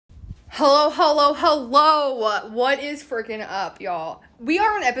Hello. What is freaking up, y'all? We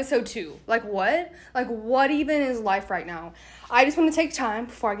are on episode 2. Like, what? Like, what even is life right now? I just want to take time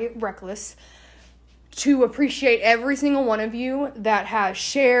before I get reckless to appreciate every single one of you that has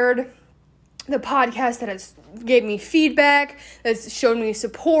shared the podcast, that has gave me feedback, that's shown me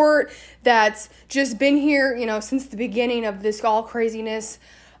support, that's just been here, since the beginning of this all craziness.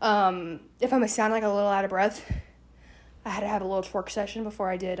 If I'm gonna sound like a little out of breath, I had to have a little twerk session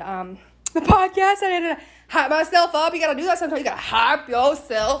before I did the podcast. I had to hype myself up. You gotta do that sometimes. You gotta hype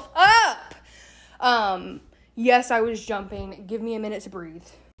yourself up. Yes, I was jumping. Give me a minute to breathe.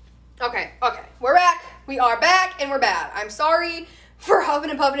 Okay. We're back. We are back, and we're bad. I'm sorry for huffing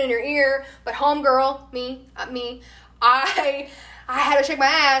and puffing in your ear, but homegirl, me, I had to shake my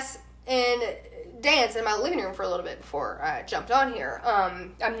ass and dance in my living room for a little bit before I jumped on here.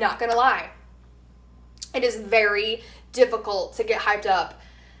 I'm not gonna lie. It is very difficult to get hyped up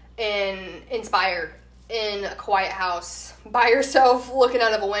and inspired in a quiet house by yourself looking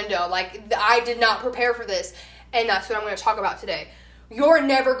out of a window. Like, I did not prepare for this, and that's what I'm going to talk about today. You're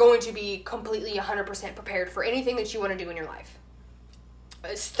never going to be completely 100% prepared for anything that you want to do in your life.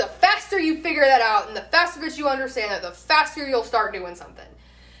 It's the faster you figure that out and the faster that you understand that, the faster you'll start doing something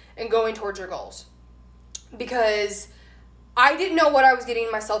and going towards your goals. Because I didn't know what I was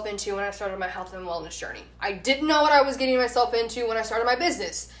getting myself into when I started my health and wellness journey. I didn't know what I was getting myself into when I started my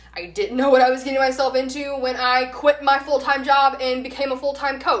business. I didn't know what I was getting myself into when I quit my full-time job and became a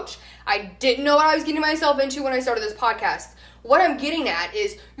full-time coach. I didn't know what I was getting myself into when I started this podcast. What I'm getting at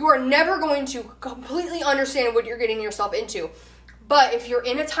is you are never going to completely understand what you're getting yourself into. But if you're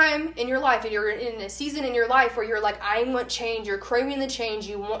in a time in your life, and you're in a season in your life where you're like, I want change, you're craving the change,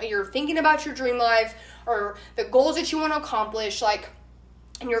 you're thinking about your dream life or the goals that you want to accomplish, and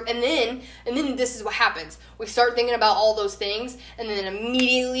then this is what happens. We start thinking about all those things, and then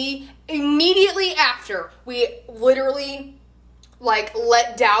immediately after, we literally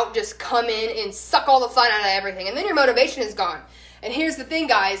let doubt just come in and suck all the fun out of everything, and then your motivation is gone. And here's the thing,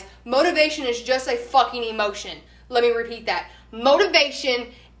 guys, motivation is just a fucking emotion. Let me repeat that. Motivation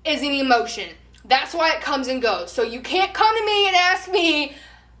is an emotion. That's why it comes and goes. So you can't come to me and ask me,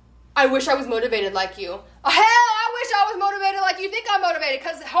 I wish I was motivated like you. Hell, I wish I was motivated like you think I'm motivated,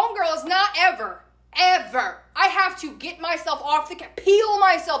 because homegirl is not ever. I have to get myself peel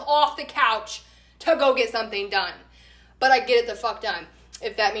myself off the couch to go get something done. But I get it the fuck done.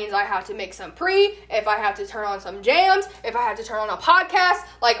 If that means I have to make some if I have to turn on some jams, if I have to turn on a podcast,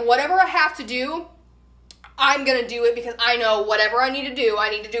 whatever I have to do, I'm going to do it, because I know whatever I need to do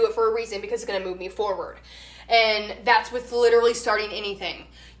it for a reason, because it's going to move me forward. And that's with literally starting anything.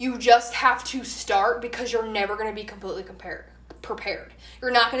 You just have to start, because you're never going to be completely prepared. You're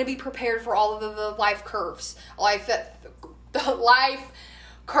not going to be prepared for all of the life curves, the life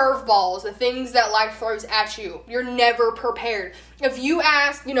curveballs, the things that life throws at you. You're never prepared. If you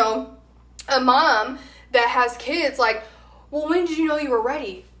ask, a mom that has kids, well, when did you know you were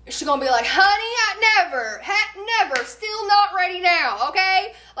ready? She's gonna be like, honey, never, still not ready now,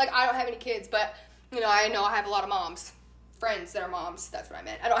 okay? I don't have any kids, but, I know I have a lot of moms. Friends that are moms, that's what I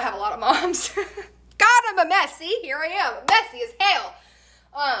meant. I don't have a lot of moms. God, I'm a mess, see? Here I am, messy as hell.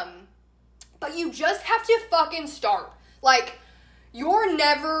 But you just have to fucking start. You're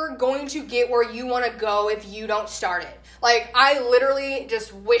never going to get where you want to go if you don't start it. I literally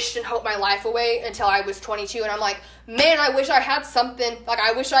just wished and hoped my life away until I was 22, and I'm like, man, I wish I had something,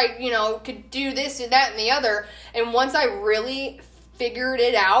 I wish I, could do this and that and the other. And once I really figured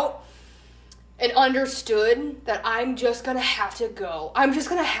it out and understood that I'm just going to have to go, I'm just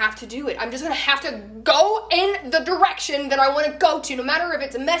going to have to do it. I'm just going to have to go in the direction that I want to go to, no matter if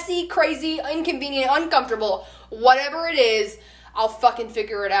it's messy, crazy, inconvenient, uncomfortable, whatever it is, I'll fucking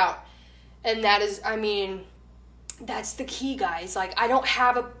figure it out. And that is, that's the key, guys. I don't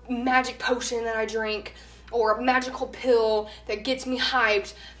have a magic potion that I drink or a magical pill that gets me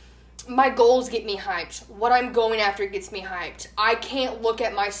hyped. My goals get me hyped. What I'm going after gets me hyped. I can't look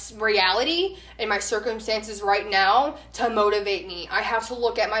at my reality and my circumstances right now to motivate me. I have to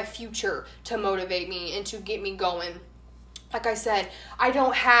look at my future to motivate me and to get me going. Like I said, I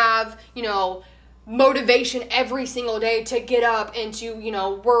don't have, motivation every single day to get up and to,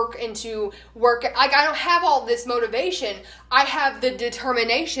 work and to work. I don't have all this motivation. I have the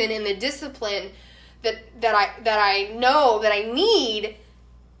determination and the discipline that I know that I need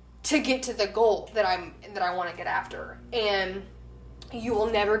to get to the goal that I want to get after. And you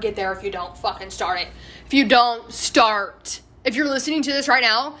will never get there if you don't fucking start it. If you don't start. If you're listening to this right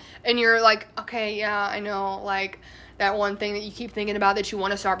now and you're like, okay, yeah, I know, that one thing that you keep thinking about that you want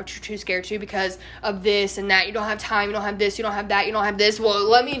to start but you're too scared to because of this and that. You don't have time, you don't have this, you don't have that, you don't have this. Well,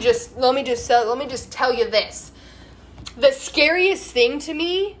 let me just tell you this. The scariest thing to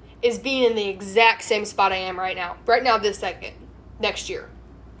me is being in the exact same spot I am right now. Right now, this second, next year.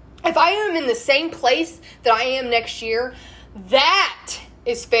 If I am in the same place that I am next year, that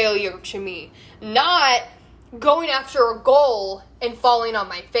is failure to me. Not going after a goal and falling on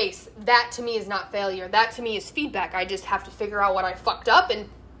my face. That to me is not failure. That to me is feedback. I just have to figure out what I fucked up and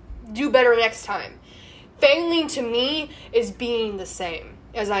do better next time. Failing to me is being the same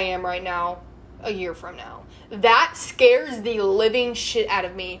as I am right now a year from now. That scares the living shit out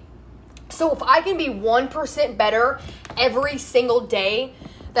of me. So if I can be 1% better every single day,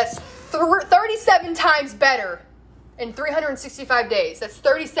 that's 37 times better in 365 days. That's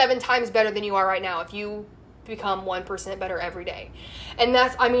 37 times better than you are right now if you become 1% better every day. And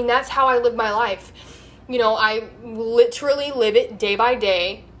that's how I live my life. You know, I literally live it day by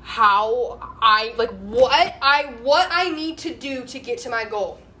day, what I need to do to get to my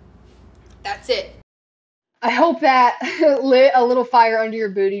goal. That's it. I hope that lit a little fire under your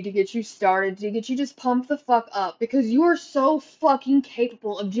booty to get you started, to get you just pumped the fuck up, because you are so fucking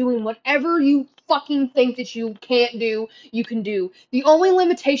capable of doing whatever you fucking think that you can't do, you can do. The only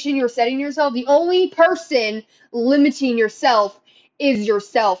limitation you're setting yourself, the only person limiting yourself is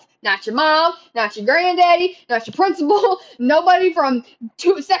yourself. Not your mom, not your granddaddy, not your principal, nobody from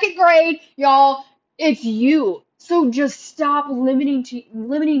second grade, y'all. It's you. So just stop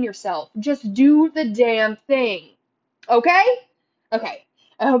limiting yourself. Just do the damn thing. Okay? Okay.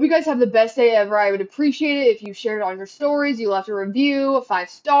 I hope you guys have the best day ever. I would appreciate it if you shared it on your stories, you left a review, 5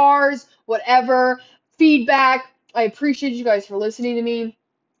 stars, whatever, feedback. I appreciate you guys for listening to me.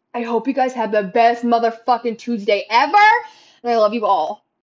 I hope you guys have the best motherfucking Tuesday ever. And I love you all.